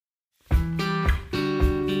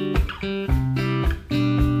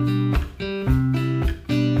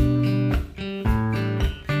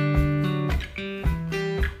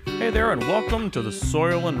there, and welcome to the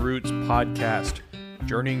Soil and Roots podcast,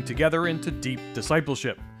 journeying together into deep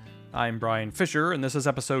discipleship. I'm Brian Fisher, and this is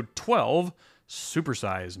episode 12,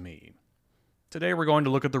 Supersize Me. Today we're going to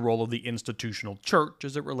look at the role of the institutional church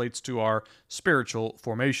as it relates to our spiritual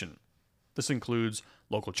formation. This includes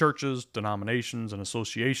local churches, denominations, and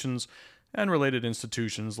associations, and related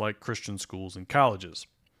institutions like Christian schools and colleges.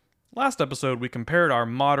 Last episode, we compared our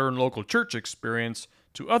modern local church experience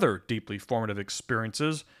to other deeply formative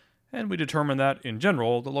experiences, and we determined that, in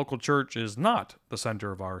general, the local church is not the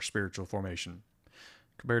center of our spiritual formation.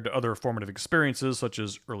 Compared to other formative experiences such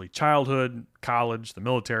as early childhood, college, the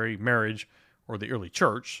military, marriage, or the early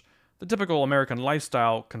church, the typical American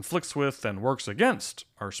lifestyle conflicts with and works against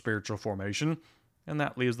our spiritual formation, and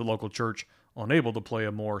that leaves the local church unable to play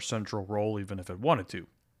a more central role even if it wanted to.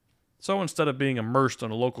 So instead of being immersed in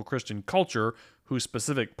a local Christian culture whose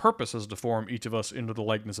specific purpose is to form each of us into the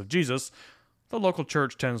likeness of Jesus, the local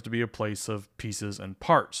church tends to be a place of pieces and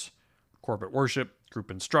parts: corporate worship, group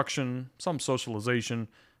instruction, some socialization,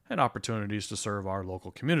 and opportunities to serve our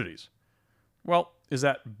local communities. Well, is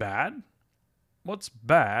that bad? What's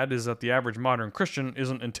bad is that the average modern Christian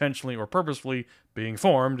isn't intentionally or purposefully being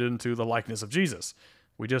formed into the likeness of Jesus.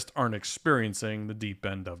 We just aren't experiencing the deep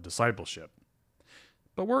end of discipleship.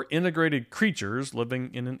 But we're integrated creatures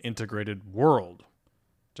living in an integrated world.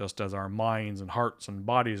 Just as our minds and hearts and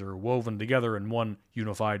bodies are woven together in one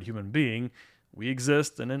unified human being, we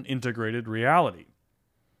exist in an integrated reality.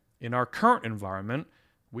 In our current environment,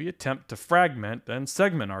 we attempt to fragment and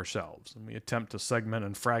segment ourselves, and we attempt to segment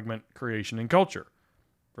and fragment creation and culture.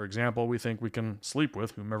 For example, we think we can sleep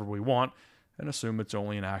with whomever we want and assume it's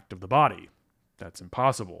only an act of the body. That's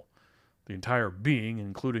impossible. The entire being,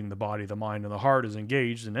 including the body, the mind, and the heart, is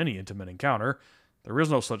engaged in any intimate encounter. There is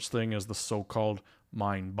no such thing as the so-called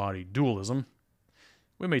mind-body dualism.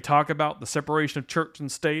 We may talk about the separation of church and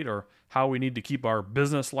state, or how we need to keep our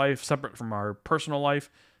business life separate from our personal life,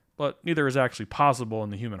 but neither is actually possible in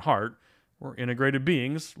the human heart. We're integrated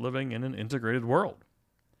beings living in an integrated world.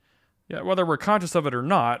 Yet whether we're conscious of it or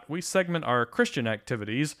not, we segment our Christian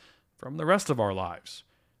activities from the rest of our lives.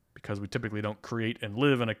 Because we typically don't create and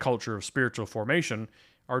live in a culture of spiritual formation,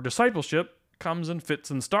 our discipleship comes in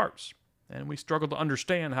fits and starts, and we struggle to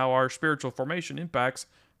understand how our spiritual formation impacts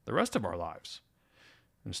the rest of our lives.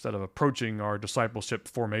 Instead of approaching our discipleship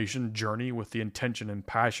formation journey with the intention and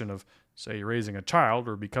passion of, say, raising a child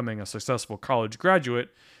or becoming a successful college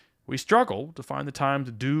graduate, we struggle to find the time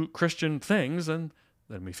to do Christian things, and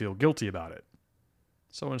then we feel guilty about it.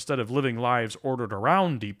 So instead of living lives ordered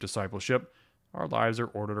around deep discipleship, our lives are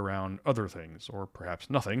ordered around other things, or perhaps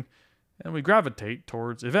nothing, and we gravitate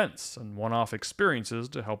towards events and one-off experiences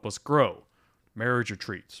to help us grow. Marriage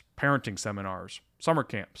retreats, parenting seminars, summer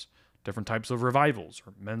camps, different types of revivals,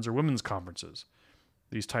 or men's or women's conferences.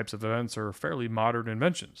 These types of events are fairly modern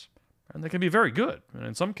inventions, and they can be very good, and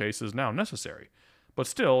in some cases now necessary, but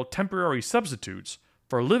still temporary substitutes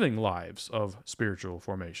for living lives of spiritual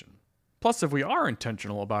formation. Plus, if we are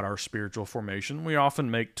intentional about our spiritual formation, we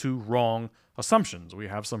often make two wrong assumptions. We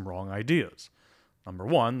have some wrong ideas. Number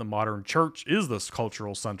one, the modern church is the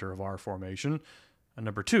cultural center of our formation. And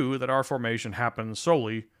number two, that our formation happens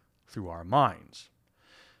solely through our minds.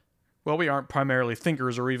 Well, we aren't primarily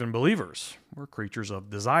thinkers or even believers. We're creatures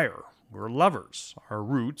of desire. We're lovers. Our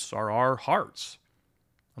roots are our hearts.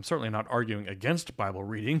 I'm certainly not arguing against Bible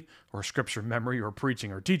reading or scripture memory or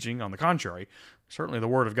preaching or teaching. On the contrary, certainly the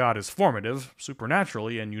Word of God is formative,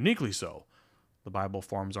 supernaturally, and uniquely so. The Bible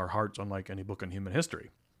forms our hearts unlike any book in human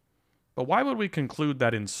history. But why would we conclude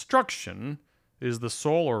that instruction is the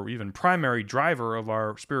sole or even primary driver of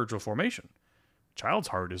our spiritual formation? A child's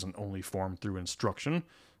heart isn't only formed through instruction.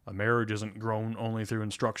 A marriage isn't grown only through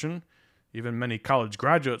instruction. Even many college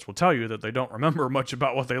graduates will tell you that they don't remember much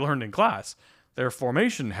about what they learned in class. Their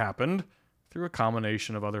formation happened through a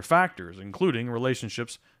combination of other factors, including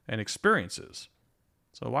relationships and experiences.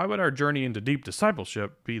 So why would our journey into deep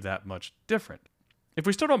discipleship be that much different? If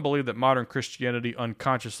we still don't believe that modern Christianity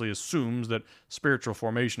unconsciously assumes that spiritual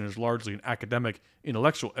formation is largely an academic,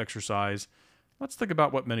 intellectual exercise, let's think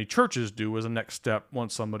about what many churches do as a next step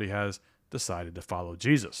once somebody has decided to follow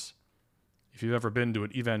Jesus. If you've ever been to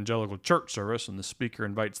an evangelical church service and the speaker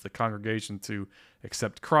invites the congregation to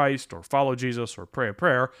accept Christ or follow Jesus or pray a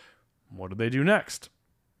prayer, what do they do next?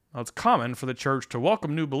 Well, it's common for the church to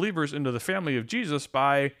welcome new believers into the family of Jesus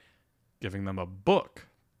by giving them a book.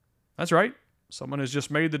 That's right. Someone has just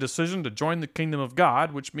made the decision to join the kingdom of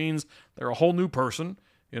God, which means they're a whole new person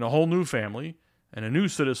in a whole new family and a new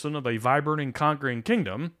citizen of a vibrant and conquering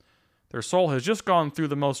kingdom. Their soul has just gone through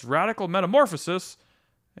the most radical metamorphosis,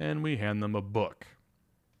 and we hand them a book.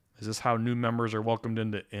 Is this how new members are welcomed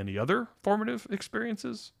into any other formative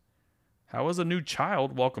experiences? How is a new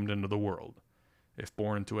child welcomed into the world? If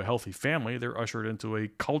born into a healthy family, they're ushered into a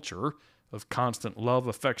culture of constant love,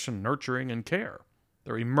 affection, nurturing, and care.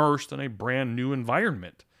 They're immersed in a brand new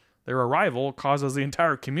environment. Their arrival causes the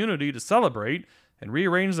entire community to celebrate and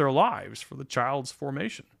rearrange their lives for the child's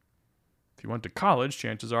formation. If you went to college,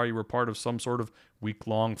 chances are you were part of some sort of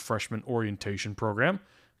week-long freshman orientation program.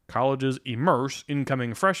 Colleges immerse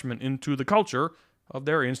incoming freshmen into the culture of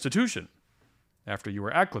their institution. After you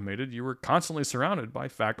were acclimated, you were constantly surrounded by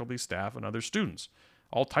faculty, staff, and other students,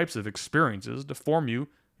 all types of experiences to form you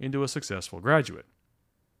into a successful graduate.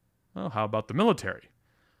 Well, how about the military?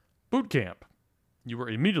 Boot camp. You were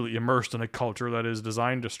immediately immersed in a culture that is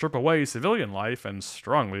designed to strip away civilian life and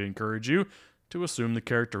strongly encourage you to assume the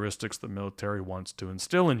characteristics the military wants to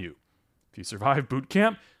instill in you. If you survive boot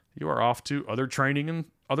camp, you are off to other training and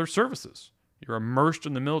other services. You're immersed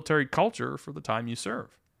in the military culture for the time you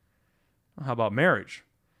serve. How about marriage?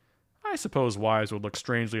 I suppose wives would look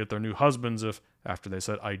strangely at their new husbands if, after they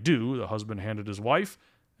said "I do," the husband handed his wife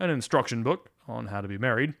an instruction book on how to be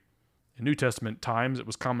married. In New Testament times, it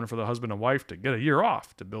was common for the husband and wife to get a year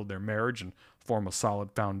off to build their marriage and form a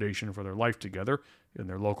solid foundation for their life together in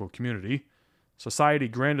their local community. Society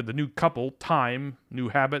granted the new couple time, new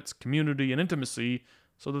habits, community, and intimacy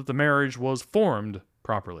so that the marriage was formed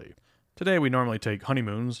properly. Today, we normally take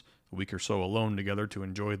honeymoons, a week or so alone together to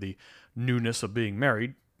enjoy the newness of being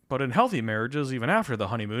married. But in healthy marriages, even after the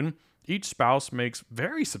honeymoon, each spouse makes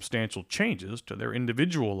very substantial changes to their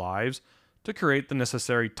individual lives to create the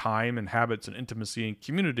necessary time and habits and intimacy and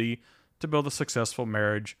community to build a successful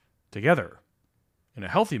marriage together. In a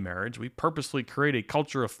healthy marriage, we purposely create a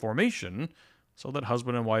culture of formation so that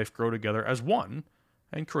husband and wife grow together as one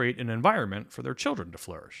and create an environment for their children to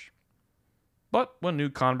flourish. But when new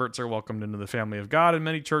converts are welcomed into the family of God in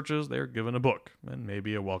many churches, they are given a book and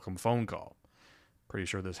maybe a welcome phone call. Pretty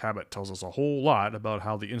sure this habit tells us a whole lot about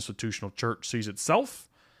how the institutional church sees itself,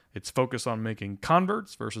 its focus on making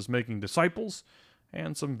converts versus making disciples,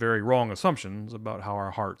 and some very wrong assumptions about how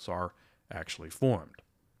our hearts are actually formed.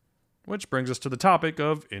 Which brings us to the topic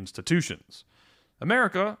of institutions.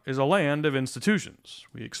 America is a land of institutions.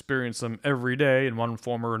 We experience them every day in one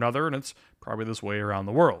form or another, and it's probably this way around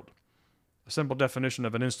the world. A simple definition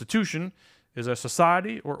of an institution is a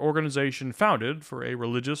society or organization founded for a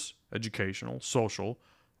religious, educational, social,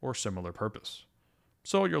 or similar purpose.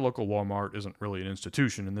 So your local Walmart isn't really an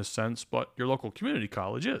institution in this sense, but your local community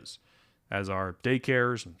college is, as are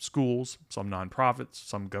daycares and schools, some nonprofits,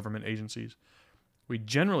 some government agencies. We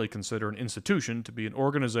generally consider an institution to be an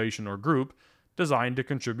organization or group designed to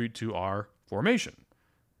contribute to our formation,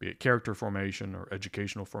 be it character formation or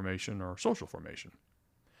educational formation or social formation.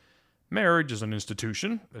 Marriage is an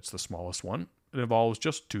institution. It's the smallest one. It involves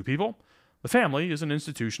just two people. The family is an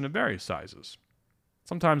institution of various sizes.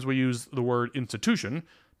 Sometimes we use the word institution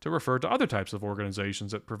to refer to other types of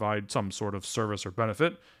organizations that provide some sort of service or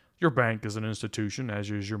benefit. Your bank is an institution,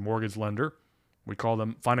 as is your mortgage lender. We call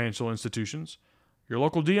them financial institutions. Your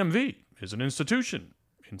local DMV is an institution,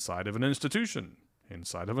 inside of an institution,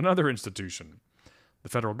 inside of another institution. The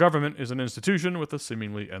federal government is an institution with a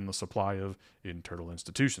seemingly endless supply of internal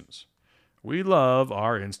institutions. We love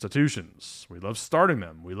our institutions. We love starting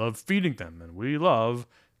them, we love feeding them, and we love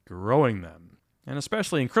growing them. And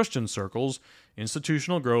especially in Christian circles,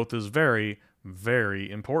 institutional growth is very, very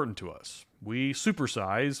important to us. We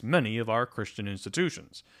supersize many of our Christian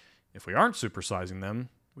institutions. If we aren't supersizing them,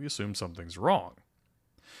 we assume something's wrong.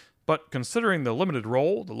 But considering the limited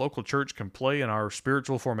role the local church can play in our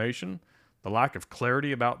spiritual formation, the lack of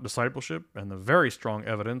clarity about discipleship, and the very strong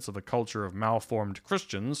evidence of a culture of malformed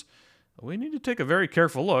Christians, we need to take a very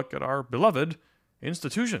careful look at our beloved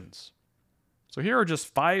institutions. So here are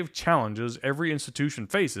just 5 challenges every institution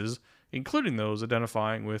faces, including those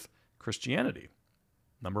identifying with Christianity.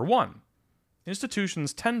 Number 1,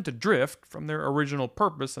 institutions tend to drift from their original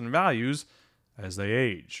purpose and values as they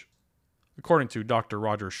age. According to Dr.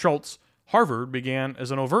 Roger Schultz, Harvard began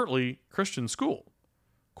as an overtly Christian school.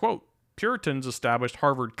 Quote, Puritans established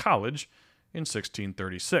Harvard College in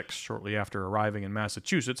 1636, shortly after arriving in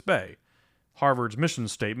Massachusetts Bay. Harvard's mission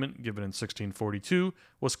statement, given in 1642,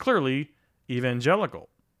 was clearly evangelical.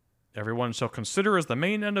 Everyone shall consider as the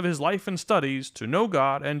main end of his life and studies to know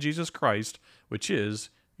God and Jesus Christ, which is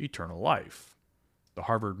eternal life. The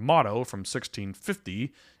Harvard motto from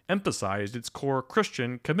 1650 emphasized its core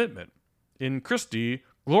Christian commitment, in Christi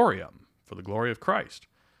gloriam, for the glory of Christ.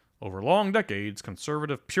 Over long decades,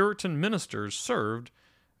 conservative Puritan ministers served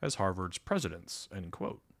as Harvard's presidents, end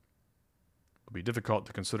quote. It would be difficult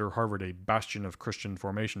to consider Harvard a bastion of Christian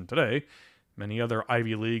formation today. Many other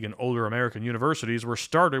Ivy League and older American universities were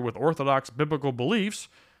started with orthodox biblical beliefs,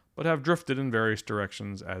 but have drifted in various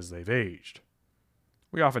directions as they've aged.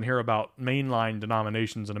 We often hear about mainline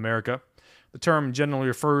denominations in America. The term generally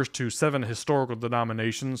refers to 7 historical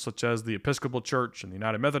denominations, such as the Episcopal Church and the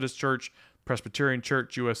United Methodist Church, Presbyterian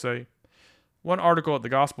Church USA. One article at the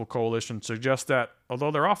Gospel Coalition suggests that,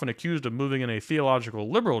 although they're often accused of moving in a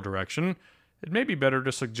theological liberal direction, it may be better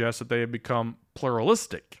to suggest that they have become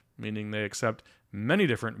pluralistic, meaning they accept many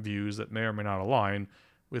different views that may or may not align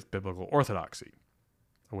with biblical orthodoxy.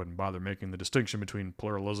 I wouldn't bother making the distinction between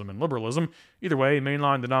pluralism and liberalism. Either way,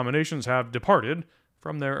 mainline denominations have departed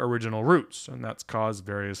from their original roots, and that's caused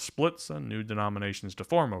various splits and new denominations to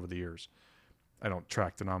form over the years. I don't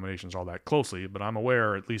track denominations all that closely, but I'm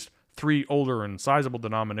aware at least 3 older and sizable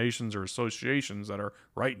denominations or associations that are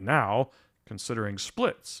right now considering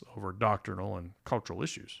splits over doctrinal and cultural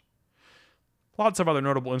issues. Lots of other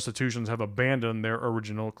notable institutions have abandoned their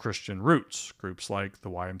original Christian roots, groups like the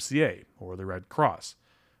YMCA or the Red Cross.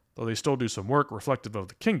 Though they still do some work reflective of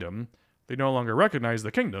the kingdom, they no longer recognize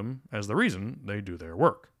the kingdom as the reason they do their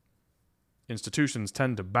work. Institutions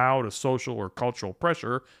tend to bow to social or cultural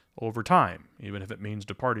pressure over time, even if it means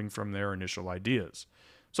departing from their initial ideas.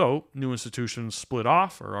 So, new institutions split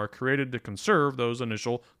off or are created to conserve those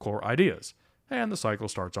initial core ideas, and the cycle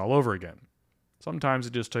starts all over again. Sometimes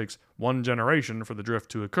it just takes one generation for the drift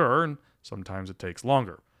to occur, and sometimes it takes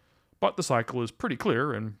longer. But the cycle is pretty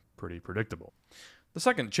clear and pretty predictable. The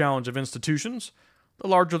second challenge of institutions: the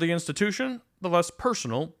larger the institution, the less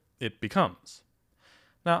personal it becomes.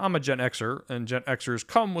 Now, I'm a Gen Xer, and Gen Xers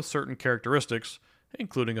come with certain characteristics,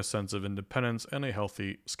 including a sense of independence and a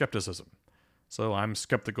healthy skepticism. So I'm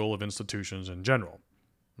skeptical of institutions in general.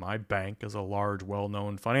 My bank is a large,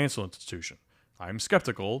 well-known financial institution. I'm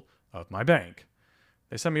skeptical of my bank.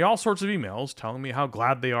 They send me all sorts of emails telling me how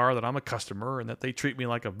glad they are that I'm a customer and that they treat me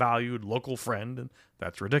like a valued local friend, and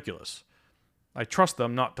that's ridiculous. I trust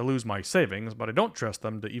them not to lose my savings, but I don't trust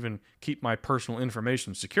them to even keep my personal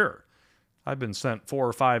information secure. I've been sent 4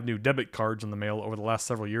 or 5 new debit cards in the mail over the last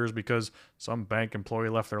several years because some bank employee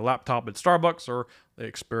left their laptop at Starbucks or they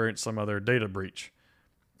experienced some other data breach.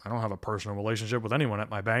 I don't have a personal relationship with anyone at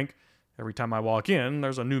my bank. Every time I walk in,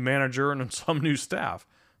 there's a new manager and some new staff.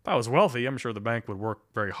 If I was wealthy, I'm sure the bank would work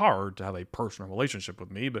very hard to have a personal relationship with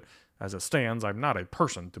me, but as it stands, I'm not a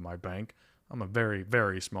person to my bank. I'm a very,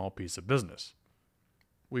 very small piece of business.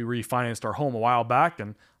 We refinanced our home a while back,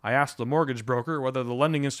 and I asked the mortgage broker whether the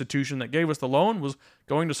lending institution that gave us the loan was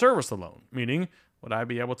going to service the loan, meaning would I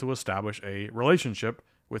be able to establish a relationship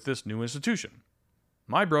with this new institution.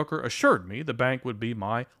 My broker assured me the bank would be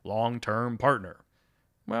my long-term partner.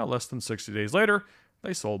 Well, less than 60 days later,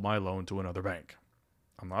 they sold my loan to another bank.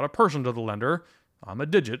 I'm not a person to the lender. I'm a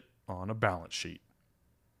digit on a balance sheet.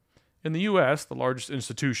 In the U.S., the largest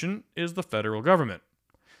institution is the federal government.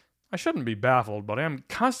 I shouldn't be baffled, but I am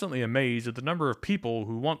constantly amazed at the number of people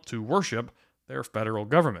who want to worship their federal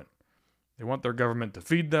government. They want their government to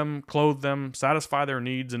feed them, clothe them, satisfy their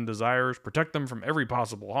needs and desires, protect them from every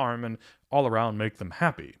possible harm, and all around make them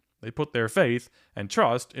happy. They put their faith and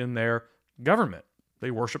trust in their government.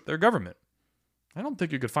 They worship their government. I don't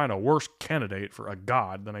think you could find a worse candidate for a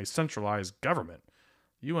god than a centralized government.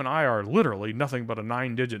 You and I are literally nothing but a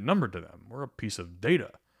 9-digit number to them. We're a piece of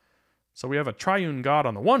data. So we have a triune God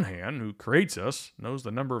on the one hand, who creates us, knows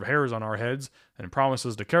the number of hairs on our heads, and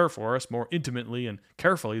promises to care for us more intimately and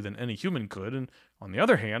carefully than any human could. And on the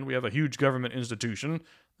other hand, we have a huge government institution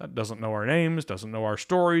that doesn't know our names, doesn't know our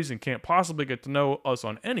stories, and can't possibly get to know us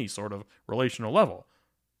on any sort of relational level.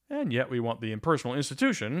 And yet we want the impersonal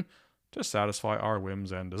institution to satisfy our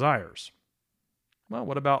whims and desires. Well,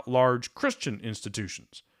 what about large Christian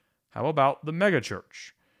institutions? How about the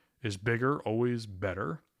megachurch? Is bigger always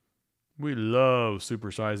better? We love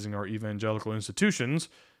supersizing our evangelical institutions,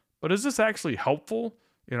 but is this actually helpful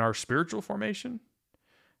in our spiritual formation?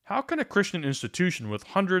 How can a Christian institution with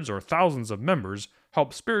hundreds or thousands of members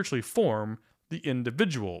help spiritually form the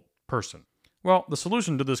individual person? Well, the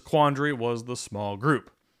solution to this quandary was the small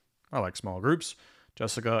group. I like small groups.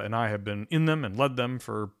 Jessica and I have been in them and led them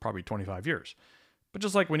for probably 25 years. But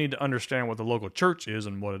just like we need to understand what the local church is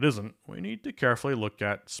and what it isn't, we need to carefully look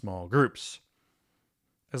at small groups.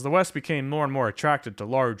 As the West became more and more attracted to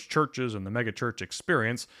large churches and the megachurch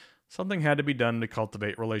experience, something had to be done to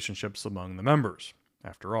cultivate relationships among the members.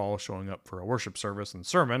 After all, showing up for a worship service and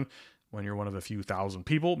sermon when you're one of a few thousand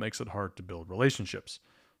people makes it hard to build relationships.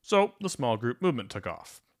 So the small group movement took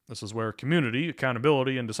off. This is where community,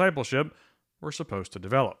 accountability, and discipleship were supposed to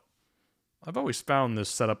develop. I've always found this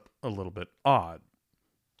setup a little bit odd.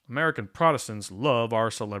 American Protestants love our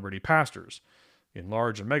celebrity pastors. In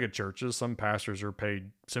large and mega churches, some pastors are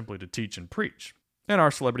paid simply to teach and preach. And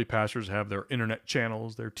our celebrity pastors have their internet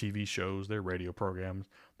channels, their TV shows, their radio programs.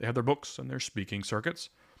 They have their books and their speaking circuits.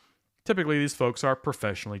 Typically, these folks are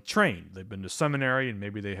professionally trained. They've been to seminary and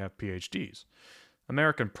maybe they have PhDs.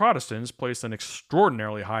 American Protestants place an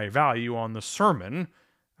extraordinarily high value on the sermon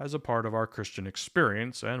as a part of our Christian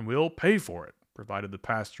experience and will pay for it, provided the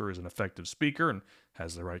pastor is an effective speaker and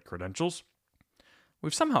has the right credentials.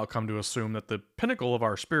 We've somehow come to assume that the pinnacle of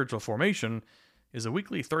our spiritual formation is a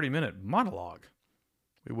weekly 30-minute monologue.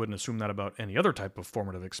 We wouldn't assume that about any other type of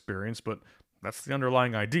formative experience, but that's the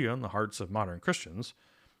underlying idea in the hearts of modern Christians.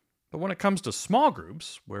 But when it comes to small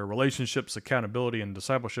groups, where relationships, accountability, and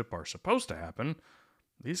discipleship are supposed to happen,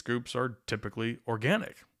 these groups are typically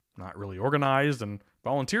organic, not really organized, and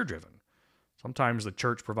volunteer-driven. Sometimes the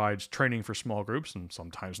church provides training for small groups, and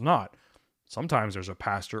sometimes not. Sometimes there's a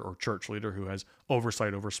pastor or church leader who has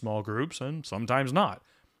oversight over small groups, and sometimes not.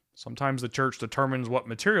 Sometimes the church determines what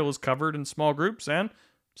material is covered in small groups, and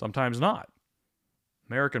sometimes not.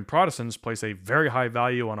 American Protestants place a very high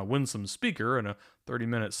value on a winsome speaker and a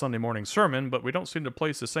 30-minute Sunday morning sermon, but we don't seem to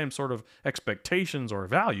place the same sort of expectations or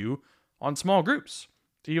value on small groups,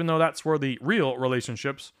 even though that's where the real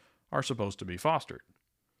relationships are supposed to be fostered.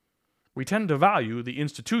 We tend to value the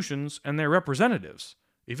institutions and their representatives,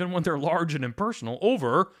 even when they're large and impersonal,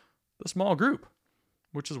 over the small group,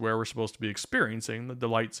 which is where we're supposed to be experiencing the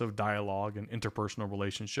delights of dialogue and interpersonal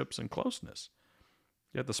relationships and closeness.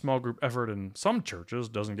 Yet the small group effort in some churches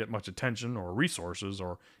doesn't get much attention or resources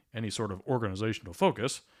or any sort of organizational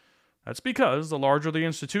focus. That's because the larger the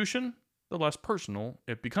institution, the less personal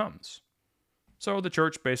it becomes. So the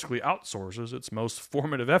church basically outsources its most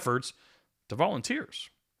formative efforts to volunteers.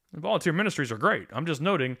 And volunteer ministries are great. I'm just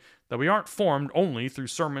noting that we aren't formed only through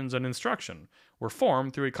sermons and instruction. We're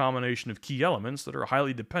formed through a combination of key elements that are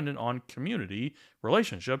highly dependent on community,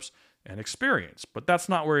 relationships, and experience. But that's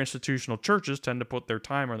not where institutional churches tend to put their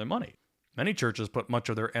time or their money. Many churches put much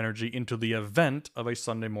of their energy into the event of a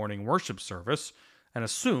Sunday morning worship service and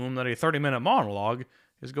assume that a 30-minute monologue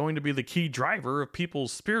is going to be the key driver of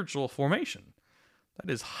people's spiritual formation.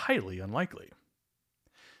 That is highly unlikely.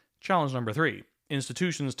 Challenge number 3.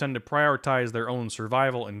 Institutions tend to prioritize their own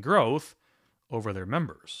survival and growth over their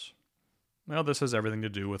members. Well, this has everything to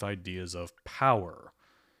do with ideas of power.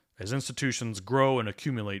 As institutions grow and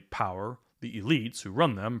accumulate power, the elites who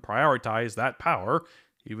run them prioritize that power,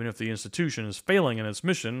 even if the institution is failing in its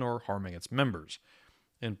mission or harming its members.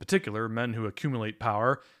 In particular, men who accumulate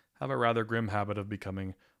power have a rather grim habit of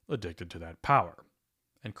becoming addicted to that power.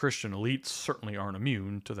 And Christian elites certainly aren't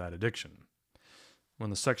immune to that addiction.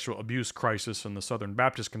 When the sexual abuse crisis in the Southern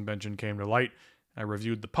Baptist Convention came to light, I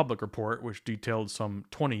reviewed the public report, which detailed some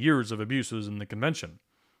 20 years of abuses in the convention.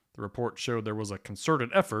 The report showed there was a concerted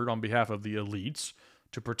effort on behalf of the elites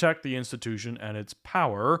to protect the institution and its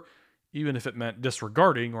power, even if it meant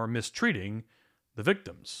disregarding or mistreating the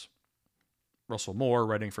victims. Russell Moore,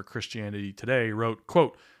 writing for Christianity Today, wrote,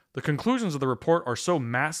 quote, "The conclusions of the report are so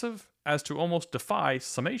massive as to almost defy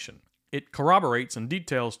summation. It corroborates and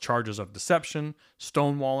details charges of deception,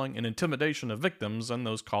 stonewalling, and intimidation of victims and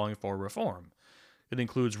those calling for reform. It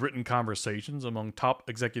includes written conversations among top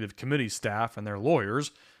executive committee staff and their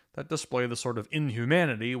lawyers that display the sort of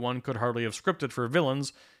inhumanity one could hardly have scripted for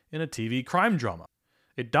villains in a TV crime drama.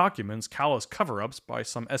 It documents callous cover-ups by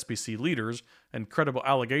some SBC leaders and credible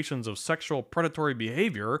allegations of sexual predatory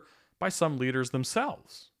behavior by some leaders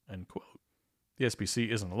themselves." End quote. The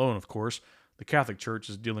SBC isn't alone, of course. The Catholic Church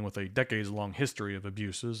is dealing with a decades-long history of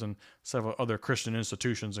abuses, and several other Christian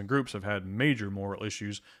institutions and groups have had major moral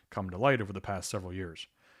issues come to light over the past several years.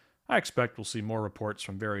 I expect we'll see more reports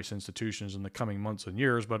from various institutions in the coming months and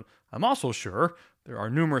years, but I'm also sure there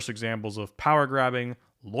are numerous examples of power-grabbing,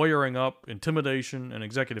 lawyering up, intimidation, and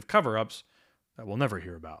executive cover-ups that we'll never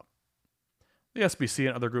hear about. The SBC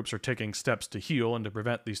and other groups are taking steps to heal and to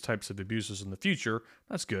prevent these types of abuses in the future.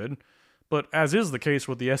 That's good. But as is the case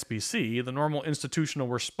with the SBC, the normal institutional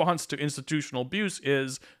response to institutional abuse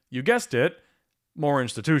is, you guessed it, more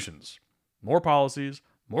institutions. More policies,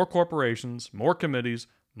 more corporations, more committees,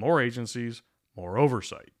 more agencies, more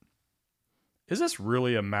oversight. Is this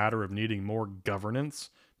really a matter of needing more governance,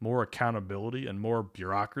 more accountability, and more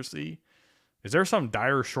bureaucracy? Is there some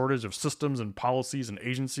dire shortage of systems and policies and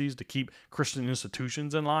agencies to keep Christian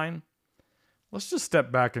institutions in line? Let's just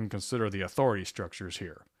step back and consider the authority structures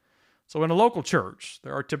here. So in a local church,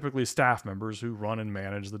 there are typically staff members who run and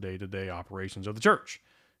manage the day-to-day operations of the church.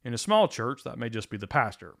 In a small church, that may just be the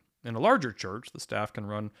pastor. In a larger church, the staff can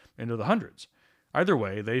run into the hundreds. Either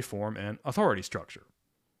way, they form an authority structure.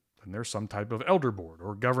 Then there's some type of elder board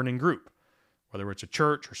or governing group. Whether it's a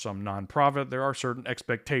church or some nonprofit, there are certain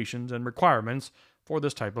expectations and requirements for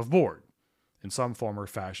this type of board. In some form or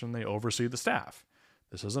fashion, they oversee the staff.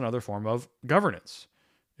 This is another form of governance.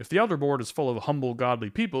 If the elder board is full of humble, godly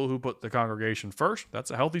people who put the congregation first,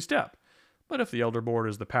 that's a healthy step. But if the elder board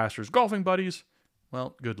is the pastor's golfing buddies,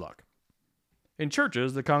 well, good luck. In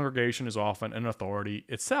churches, the congregation is often an authority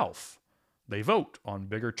itself. They vote on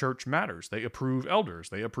bigger church matters. They approve elders.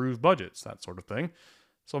 They approve budgets, that sort of thing.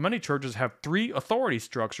 So many churches have 3 authority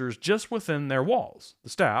structures just within their walls: the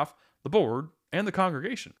staff, the board, and the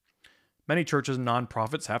congregation. Many churches and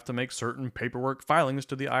nonprofits have to make certain paperwork filings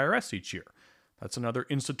to the IRS each year. That's another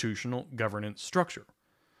institutional governance structure.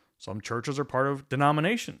 Some churches are part of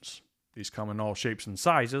denominations. These come in all shapes and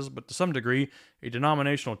sizes, but to some degree, a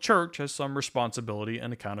denominational church has some responsibility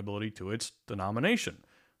and accountability to its denomination.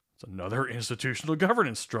 It's another institutional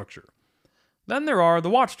governance structure. Then there are the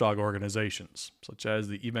watchdog organizations, such as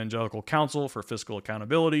the Evangelical Council for Fiscal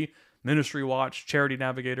Accountability, Ministry Watch, Charity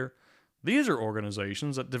Navigator. These are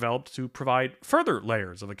organizations that developed to provide further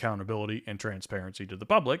layers of accountability and transparency to the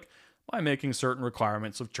public by making certain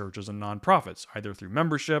requirements of churches and nonprofits, either through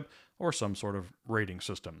membership or some sort of rating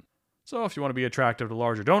system. So if you want to be attractive to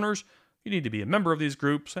larger donors, you need to be a member of these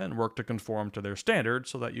groups and work to conform to their standards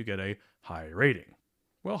so that you get a high rating.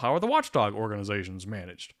 Well, how are the watchdog organizations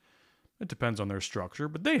managed? It depends on their structure,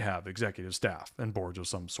 but they have executive staff and boards of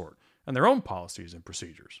some sort, and their own policies and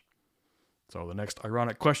procedures. So the next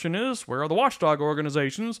ironic question is, where are the watchdog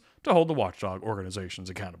organizations to hold the watchdog organizations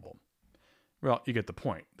accountable? Well, you get the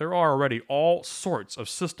point. There are already all sorts of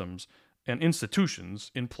systems and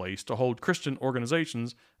institutions in place to hold Christian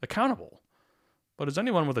organizations accountable. But as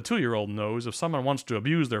anyone with a 2-year-old knows, if someone wants to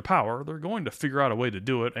abuse their power, they're going to figure out a way to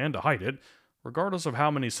do it and to hide it, regardless of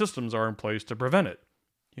how many systems are in place to prevent it.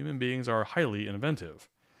 Human beings are highly inventive.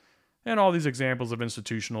 And all these examples of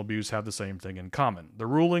institutional abuse have the same thing in common. The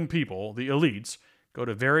ruling people, the elites, go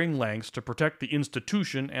to varying lengths to protect the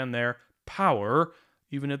institution and their power,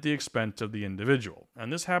 even at the expense of the individual.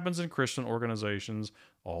 And this happens in Christian organizations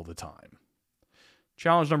all the time.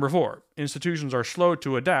 Challenge number 4. Institutions are slow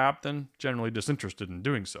to adapt and generally disinterested in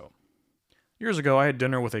doing so. Years ago, I had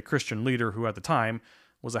dinner with a Christian leader who at the time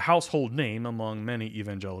was a household name among many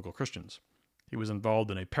evangelical Christians. He was involved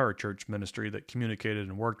in a parachurch ministry that communicated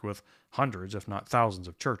and worked with hundreds, if not thousands,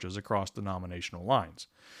 of churches across denominational lines.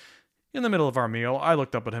 In the middle of our meal, I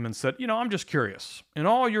looked up at him and said, I'm just curious. In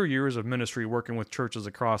all your years of ministry working with churches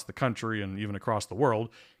across the country and even across the world,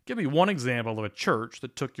 give me one example of a church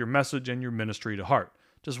that took your message and your ministry to heart.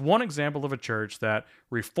 Just one example of a church that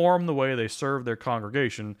reformed the way they served their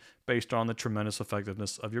congregation based on the tremendous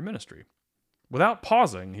effectiveness of your ministry. Without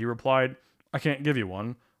pausing, he replied, I can't give you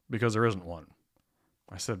one because there isn't one.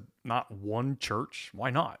 I said, not one church? Why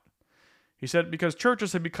not? He said, because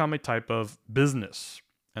churches have become a type of business,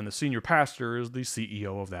 and the senior pastor is the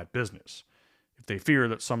CEO of that business. If they fear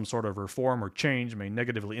that some sort of reform or change may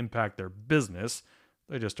negatively impact their business,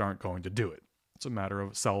 they just aren't going to do it. It's a matter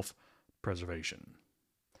of self-preservation.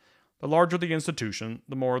 The larger the institution,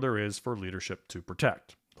 the more there is for leadership to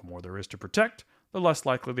protect. The more there is to protect, the less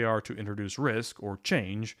likely they are to introduce risk or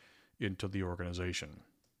change into the organization.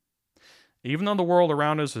 Even though the world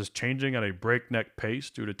around us is changing at a breakneck pace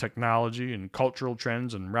due to technology and cultural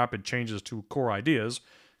trends and rapid changes to core ideas,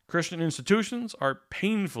 Christian institutions are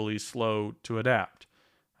painfully slow to adapt.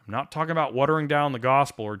 I'm not talking about watering down the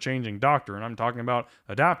gospel or changing doctrine. I'm talking about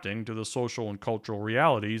adapting to the social and cultural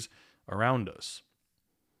realities around us.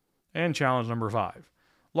 And challenge number 5.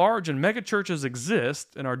 Large and mega churches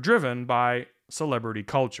exist and are driven by celebrity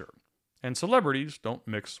culture. And celebrities don't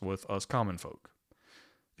mix with us common folk.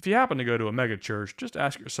 If you happen to go to a mega church, just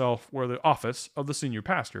ask yourself where the office of the senior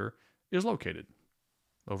pastor is located.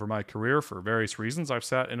 Over my career, for various reasons, I've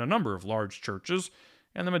sat in a number of large churches,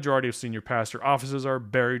 and the majority of senior pastor offices are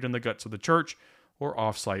buried in the guts of the church or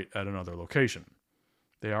off-site at another location.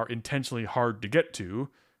 They are intentionally hard to get to,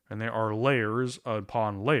 and there are layers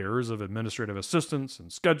upon layers of administrative assistants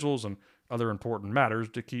and schedules and other important matters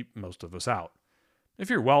to keep most of us out. If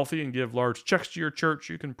you're wealthy and give large checks to your church,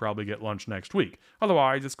 you can probably get lunch next week.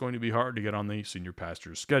 Otherwise, it's going to be hard to get on the senior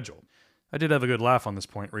pastor's schedule. I did have a good laugh on this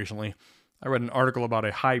point recently. I read an article about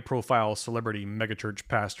a high-profile celebrity megachurch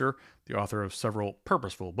pastor, the author of several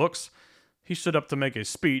purposeful books. He stood up to make a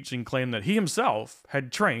speech and claimed that he himself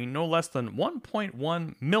had trained no less than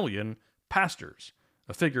 1.1 million pastors,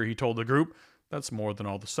 a figure he told the group that's more than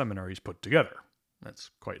all the seminaries put together. That's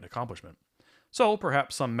quite an accomplishment. So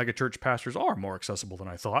perhaps some megachurch pastors are more accessible than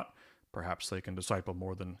I thought. Perhaps they can disciple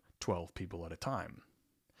more than 12 people at a time.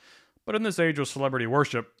 But in this age of celebrity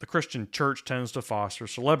worship, the Christian church tends to foster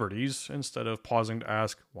celebrities instead of pausing to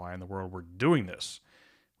ask why in the world we're doing this.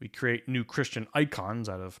 We create new Christian icons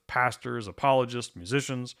out of pastors, apologists,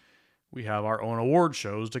 musicians. We have our own award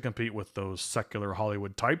shows to compete with those secular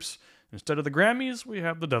Hollywood types. Instead of the Grammys, we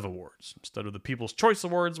have the Dove Awards. Instead of the People's Choice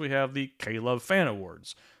Awards, we have the K-Love Fan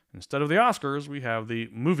Awards. Instead of the Oscars, we have the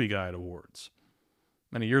Movie Guide Awards.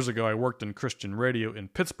 Many years ago, I worked in Christian radio in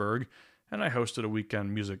Pittsburgh, and I hosted a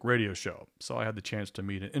weekend music radio show, so I had the chance to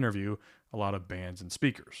meet and interview a lot of bands and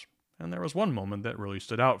speakers. And there was one moment that really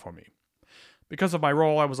stood out for me. Because of my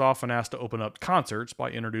role, I was often asked to open up concerts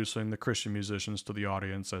by introducing the Christian musicians to the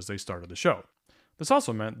audience as they started the show. This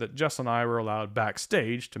also meant that Jess and I were allowed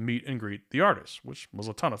backstage to meet and greet the artists, which was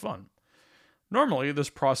a ton of fun. Normally, this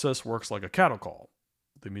process works like a cattle call.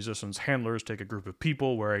 The musicians' handlers take a group of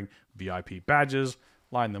people wearing VIP badges,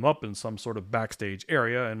 line them up in some sort of backstage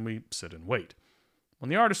area, and we sit and wait. When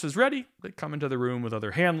the artist is ready, they come into the room with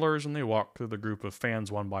other handlers, and they walk through the group of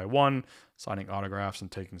fans one by one, signing autographs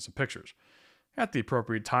and taking some pictures. At the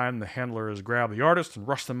appropriate time, the handlers grab the artist and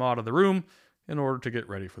rush them out of the room in order to get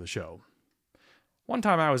ready for the show. One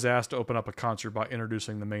time I was asked to open up a concert by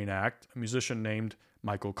introducing the main act, a musician named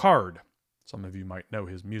Michael Card. Some of you might know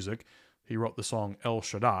his music. He wrote the song El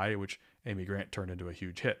Shaddai, which Amy Grant turned into a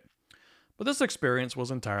huge hit. But this experience was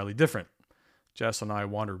entirely different. Jess and I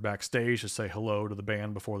wandered backstage to say hello to the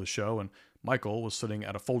band before the show, and Michael was sitting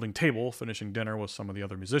at a folding table finishing dinner with some of the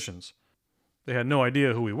other musicians. They had no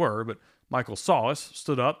idea who we were, but Michael saw us,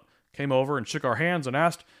 stood up, came over and shook our hands and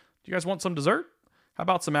asked, "Do you guys want some dessert? How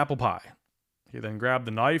about some apple pie?" He then grabbed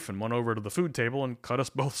the knife and went over to the food table and cut us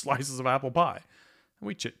both slices of apple pie. And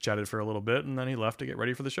we chit-chatted for a little bit, and then he left to get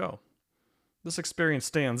ready for the show. This experience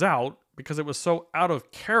stands out because it was so out of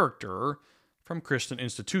character from Christian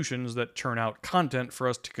institutions that churn out content for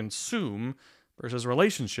us to consume versus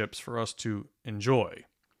relationships for us to enjoy.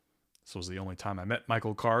 This was the only time I met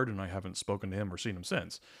Michael Card, and I haven't spoken to him or seen him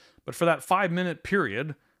since. But for that 5-minute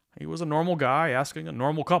period, he was a normal guy asking a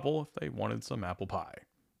normal couple if they wanted some apple pie.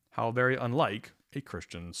 How very unlike a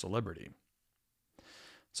Christian celebrity.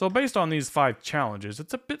 So based on these 5 challenges,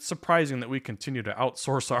 it's a bit surprising that we continue to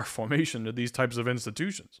outsource our formation to these types of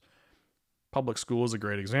institutions. Public school is a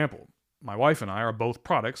great example. My wife and I are both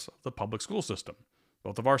products of the public school system.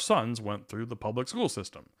 Both of our sons went through the public school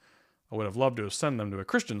system. I would have loved to have sent them to a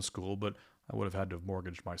Christian school, but I would have had to have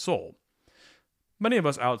mortgaged my soul. Many of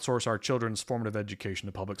us outsource our children's formative education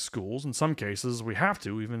to public schools. In some cases, we have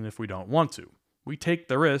to, even if we don't want to. We take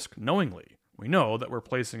the risk knowingly. We know that we're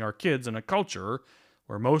placing our kids in a culture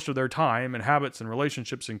where most of their time and habits and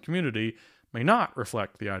relationships in community may not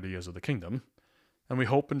reflect the ideas of the kingdom. And we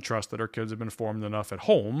hope and trust that our kids have been formed enough at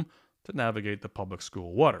home to navigate the public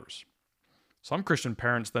school waters. Some Christian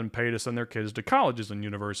parents then pay to send their kids to colleges and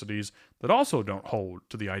universities that also don't hold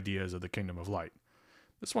to the ideas of the kingdom of light.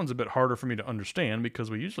 This one's a bit harder for me to understand because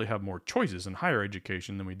we usually have more choices in higher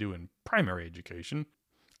education than we do in primary education.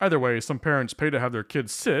 Either way, some parents pay to have their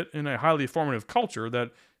kids sit in a highly formative culture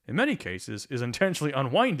that, in many cases, is intentionally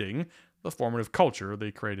unwinding the formative culture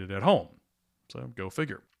they created at home. So go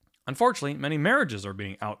figure. Unfortunately, many marriages are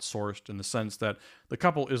being outsourced in the sense that the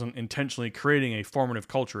couple isn't intentionally creating a formative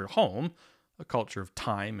culture at home, a culture of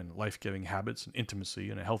time and life-giving habits and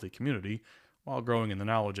intimacy in a healthy community, while growing in the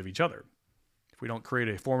knowledge of each other. If we don't create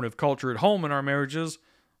a formative culture at home in our marriages,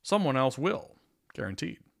 someone else will,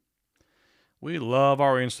 guaranteed. We love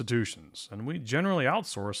our institutions, and we generally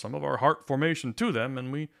outsource some of our heart formation to them,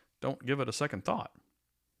 and we don't give it a second thought.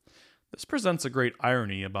 This presents a great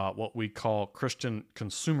irony about what we call Christian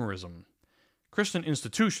consumerism. Christian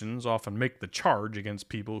institutions often make the charge against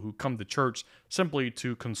people who come to church simply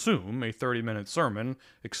to consume a 30-minute sermon,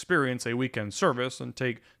 experience a weekend service, and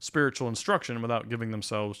take spiritual instruction without giving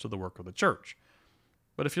themselves to the work of the church.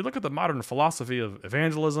 But if you look at the modern philosophy of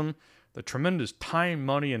evangelism, the tremendous time,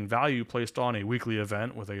 money, and value placed on a weekly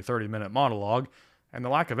event with a 30-minute monologue, and the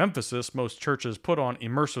lack of emphasis most churches put on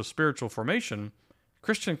immersive spiritual formation,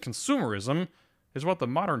 Christian consumerism is what the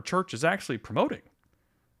modern church is actually promoting.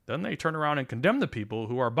 Then they turn around and condemn the people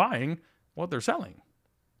who are buying what they're selling.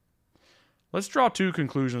 Let's draw 2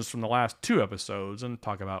 conclusions from the last 2 episodes and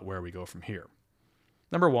talk about where we go from here.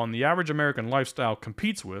 Number 1, the average American lifestyle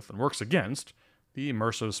competes with and works against the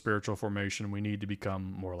immersive spiritual formation we need to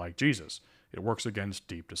become more like Jesus. It works against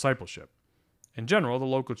deep discipleship. In general, the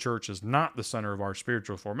local church is not the center of our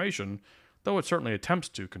spiritual formation, though it certainly attempts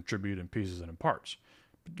to contribute in pieces and in parts.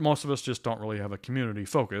 But most of us just don't really have a community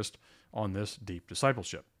focused on this deep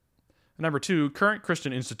discipleship. And number 2, current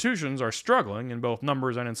Christian institutions are struggling in both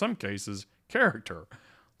numbers and in some cases, character.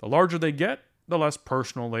 The larger they get, the less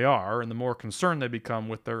personal they are and the more concerned they become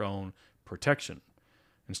with their own protection.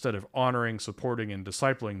 Instead of honoring, supporting, and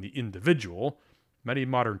discipling the individual, many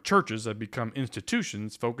modern churches have become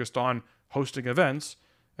institutions focused on hosting events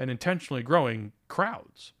and intentionally growing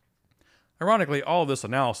crowds. Ironically, all of this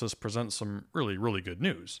analysis presents some really, really good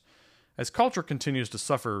news. As culture continues to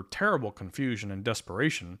suffer terrible confusion and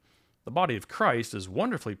desperation, the body of Christ is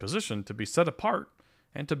wonderfully positioned to be set apart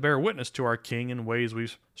and to bear witness to our King in ways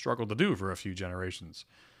we've struggled to do for a few generations.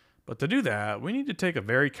 But to do that, we need to take a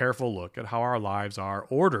very careful look at how our lives are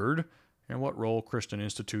ordered and what role Christian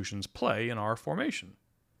institutions play in our formation.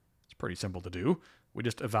 It's pretty simple to do. We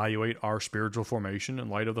just evaluate our spiritual formation in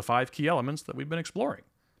light of the 5 key elements that we've been exploring.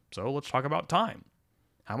 So let's talk about time.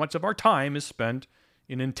 How much of our time is spent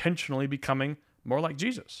in intentionally becoming more like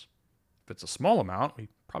Jesus? If it's a small amount, we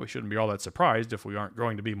probably shouldn't be all that surprised if we aren't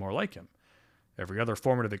going to be more like him. Every other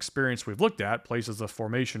formative experience we've looked at places the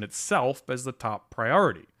formation itself as the top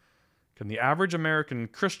priority. Can the average American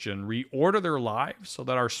Christian reorder their lives so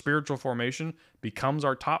that our spiritual formation becomes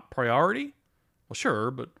our top priority? Well,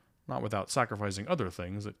 sure, but not without sacrificing other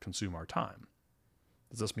things that consume our time.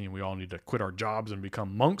 Does this mean we all need to quit our jobs and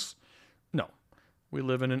become monks? No. We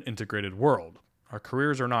live in an integrated world. Our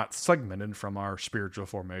careers are not segmented from our spiritual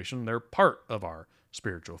formation. They're part of our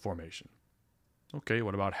spiritual formation. Okay,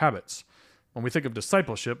 what about habits? When we think of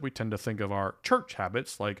discipleship, we tend to think of our church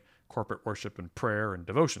habits like corporate worship and prayer and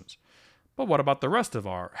devotions. But what about the rest of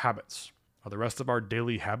our habits? Are the rest of our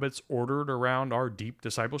daily habits ordered around our deep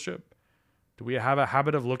discipleship? Do we have a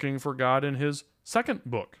habit of looking for God in his second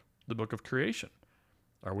book, the book of creation?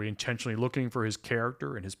 Are we intentionally looking for his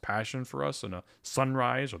character and his passion for us in a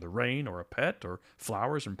sunrise or the rain or a pet or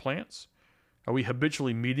flowers and plants? Are we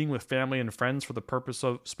habitually meeting with family and friends for the purpose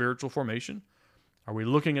of spiritual formation? Are we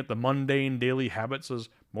looking at the mundane daily habits as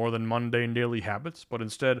more than mundane daily habits, but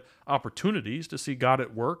instead opportunities to see God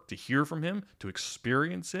at work, to hear from him, to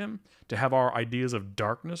experience him, to have our ideas of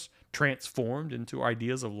darkness transformed into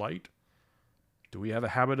ideas of light? Do we have a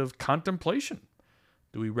habit of contemplation?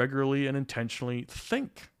 Do we regularly and intentionally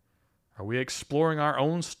think? Are we exploring our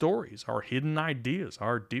own stories, our hidden ideas,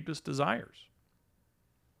 our deepest desires?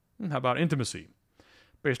 And how about intimacy?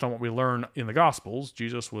 Based on what we learn in the Gospels,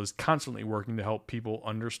 Jesus was constantly working to help people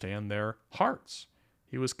understand their hearts.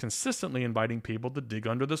 He was consistently inviting people to dig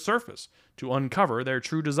under the surface, to uncover their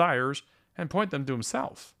true desires and point them to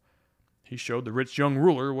himself. He showed the rich young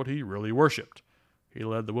ruler what he really worshipped. He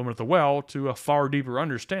led the woman at the well to a far deeper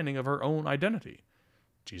understanding of her own identity.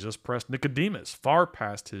 Jesus pressed Nicodemus far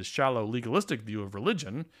past his shallow legalistic view of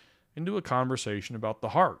religion into a conversation about the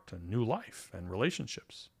heart and new life and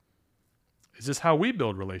relationships. Is this how we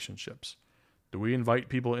build relationships? Do we invite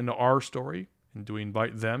people into our story, and do we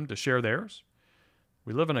invite them to share theirs?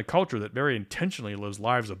 We live in a culture that very intentionally lives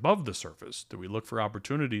lives above the surface. Do we look for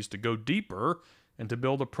opportunities to go deeper and to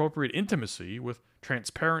build appropriate intimacy with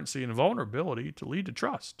transparency and vulnerability to lead to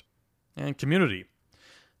trust? And community.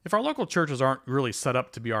 If our local churches aren't really set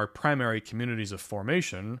up to be our primary communities of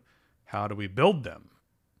formation, how do we build them?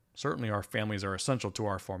 Certainly our families are essential to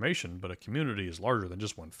our formation, but a community is larger than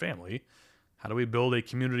just one family. How do we build a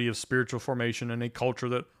community of spiritual formation in a culture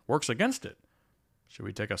that works against it? Should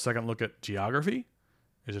we take a second look at geography?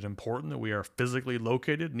 Is it important that we are physically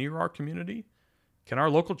located near our community? Can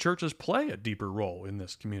our local churches play a deeper role in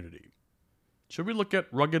this community? Should we look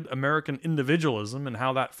at rugged American individualism and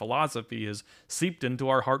how that philosophy has seeped into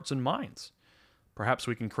our hearts and minds? Perhaps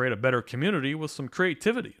we can create a better community with some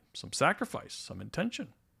creativity, some sacrifice, some intention.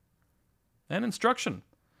 And instruction.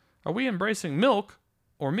 Are we embracing milk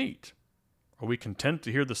or meat? Are we content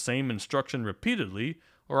to hear the same instruction repeatedly,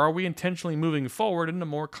 or are we intentionally moving forward into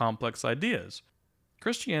more complex ideas?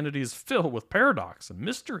 Christianity is filled with paradox and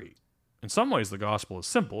mystery. In some ways the gospel is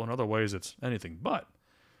simple, in other ways it's anything but.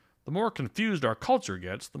 The more confused our culture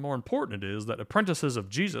gets, the more important it is that apprentices of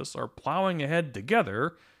Jesus are plowing ahead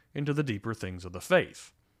together into the deeper things of the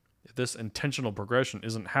faith. If this intentional progression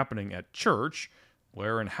isn't happening at church,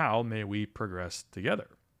 where and how may we progress together?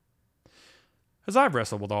 As I've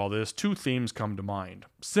wrestled with all this, 2 themes come to mind: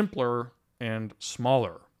 simpler and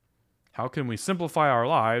smaller. How can we simplify our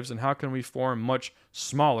lives, and how can we form much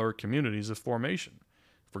smaller communities of formation?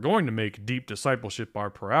 If we're going to make deep discipleship our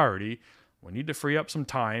priority, we need to free up some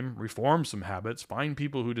time, reform some habits, find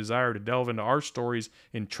people who desire to delve into our stories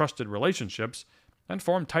in trusted relationships, and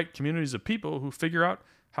form tight communities of people who figure out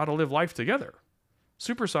how to live life together.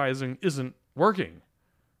 Supersizing isn't working.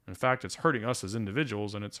 In fact, it's hurting us as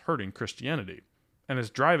individuals, and it's hurting Christianity. And it's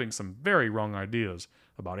driving some very wrong ideas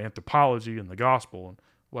about anthropology and the gospel and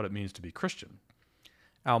what it means to be Christian.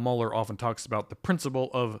 Al Mohler often talks about the principle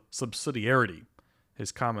of subsidiarity.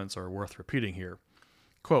 His comments are worth repeating here.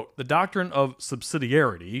 Quote, "The doctrine of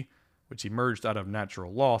subsidiarity, which emerged out of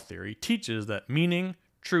natural law theory, teaches that meaning,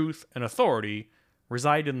 truth, and authority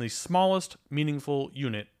reside in the smallest meaningful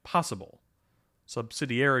unit possible.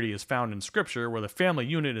 Subsidiarity is found in Scripture, where the family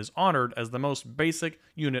unit is honored as the most basic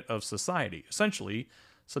unit of society. Essentially,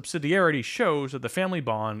 subsidiarity shows that the family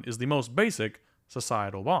bond is the most basic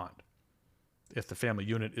societal bond. If the family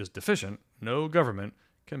unit is deficient, no government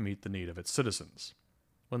can meet the need of its citizens.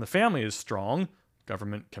 When the family is strong,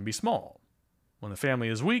 government can be small. When the family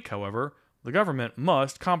is weak, however, the government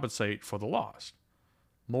must compensate for the loss.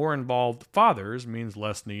 More involved fathers means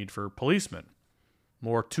less need for policemen.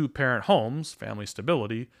 More two-parent homes, family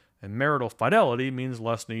stability, and marital fidelity means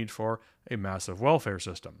less need for a massive welfare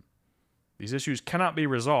system. These issues cannot be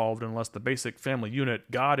resolved unless the basic family unit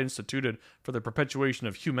God instituted for the perpetuation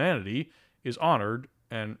of humanity is honored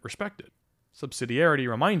and respected. Subsidiarity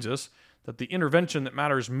reminds us that the intervention that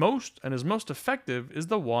matters most and is most effective is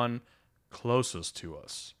the one closest to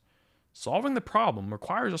us. Solving the problem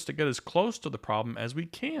requires us to get as close to the problem as we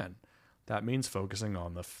can. That means focusing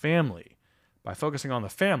on the family. By focusing on the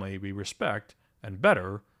family, we respect and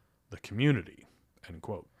better the community." End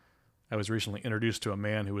quote. I was recently introduced to a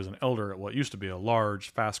man who was an elder at what used to be a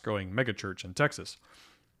large, fast-growing megachurch in Texas.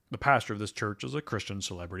 The pastor of this church is a Christian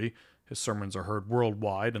celebrity. His sermons are heard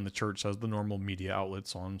worldwide, and the church has the normal media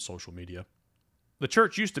outlets on social media. The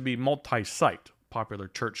church used to be multi-site, popular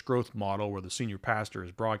church growth model where the senior pastor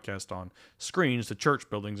is broadcast on screens to church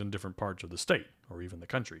buildings in different parts of the state, or even the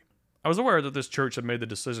country. I was aware that this church had made the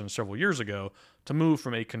decision several years ago to move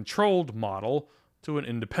from a controlled model to an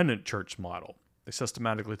independent church model. They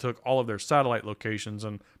systematically took all of their satellite locations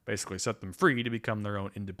and basically set them free to become their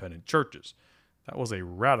own independent churches. That was a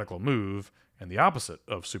radical move and the opposite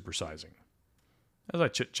of supersizing. As I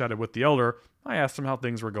chit-chatted with the elder, I asked him how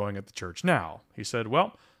things were going at the church now. He said,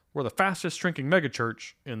 "Well, we're the fastest shrinking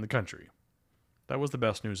megachurch in the country." That was the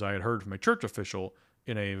best news I had heard from a church official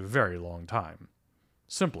in a very long time.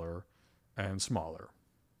 Simpler and smaller.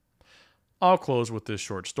 I'll close with this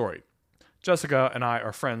short story. Jessica and I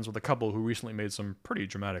are friends with a couple who recently made some pretty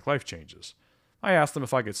dramatic life changes. I asked them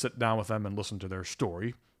if I could sit down with them and listen to their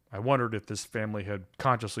story. I wondered if this family had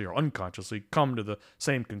consciously or unconsciously come to the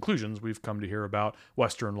same conclusions we've come to hear about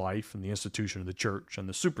Western life and the institution of the church and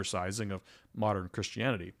the supersizing of modern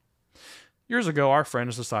Christianity. Years ago, our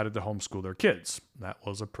friends decided to homeschool their kids. That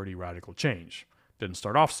was a pretty radical change. Didn't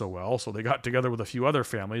start off so well, so they got together with a few other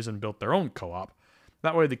families and built their own co-op.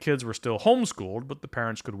 That way the kids were still homeschooled, but the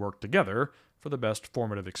parents could work together for the best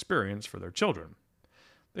formative experience for their children.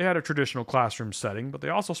 They had a traditional classroom setting, but they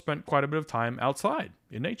also spent quite a bit of time outside,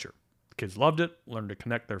 in nature. The kids loved it, learned to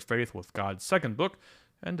connect their faith with God's second book,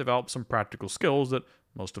 and developed some practical skills that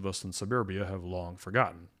most of us in suburbia have long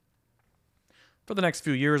forgotten. For the next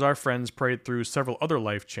few years, our friends prayed through several other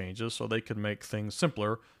life changes so they could make things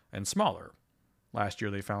simpler and smaller. Last year,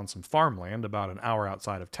 they found some farmland about an hour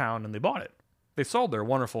outside of town, and they bought it. They sold their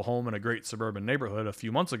wonderful home in a great suburban neighborhood a few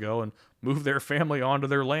months ago and moved their family onto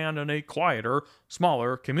their land in a quieter,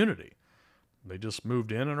 smaller community. They just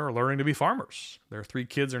moved in and are learning to be farmers. Their 3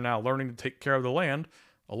 kids are now learning to take care of the land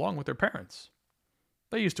along with their parents.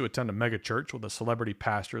 They used to attend a megachurch with a celebrity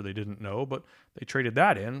pastor they didn't know, but they traded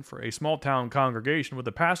that in for a small-town congregation with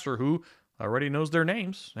a pastor who already knows their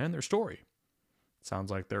names and their story. It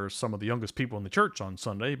sounds like they're some of the youngest people in the church on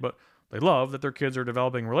Sunday, but they love that their kids are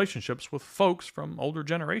developing relationships with folks from older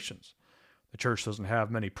generations. The church doesn't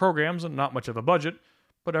have many programs and not much of a budget,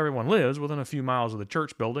 but everyone lives within a few miles of the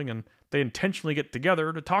church building, and they intentionally get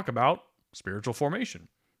together to talk about spiritual formation,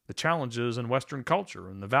 the challenges in Western culture,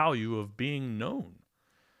 and the value of being known.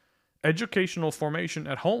 Educational formation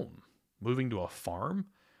at home, moving to a farm,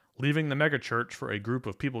 leaving the megachurch for a group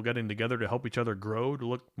of people getting together to help each other grow to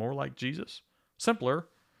look more like Jesus. Simpler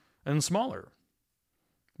and smaller.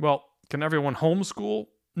 Well, can everyone homeschool?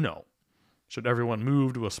 No. Should everyone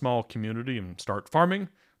move to a small community and start farming?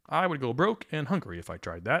 I would go broke and hungry if I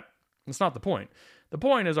tried that. That's not the point. The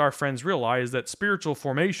point is our friends realize that spiritual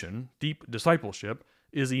formation, deep discipleship,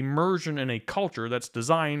 is immersion in a culture that's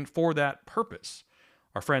designed for that purpose.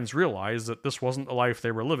 Our friends realized that this wasn't the life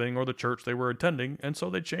they were living or the church they were attending, and so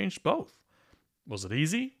they changed both. Was it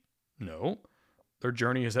easy? No. Their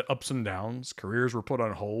journey has had ups and downs, careers were put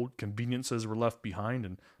on hold, conveniences were left behind,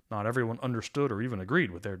 and not everyone understood or even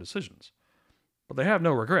agreed with their decisions. But they have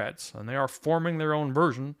no regrets, and they are forming their own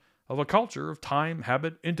version of a culture of time,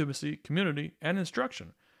 habit, intimacy, community, and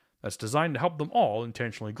instruction that's designed to help them all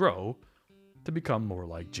intentionally grow to become more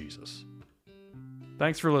like Jesus.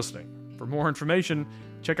 Thanks for listening. For more information,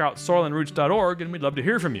 check out soilandroots.org, and we'd love to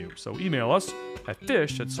hear from you. So email us at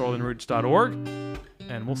fish@soilandroots.org.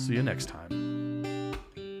 and we'll see you next time.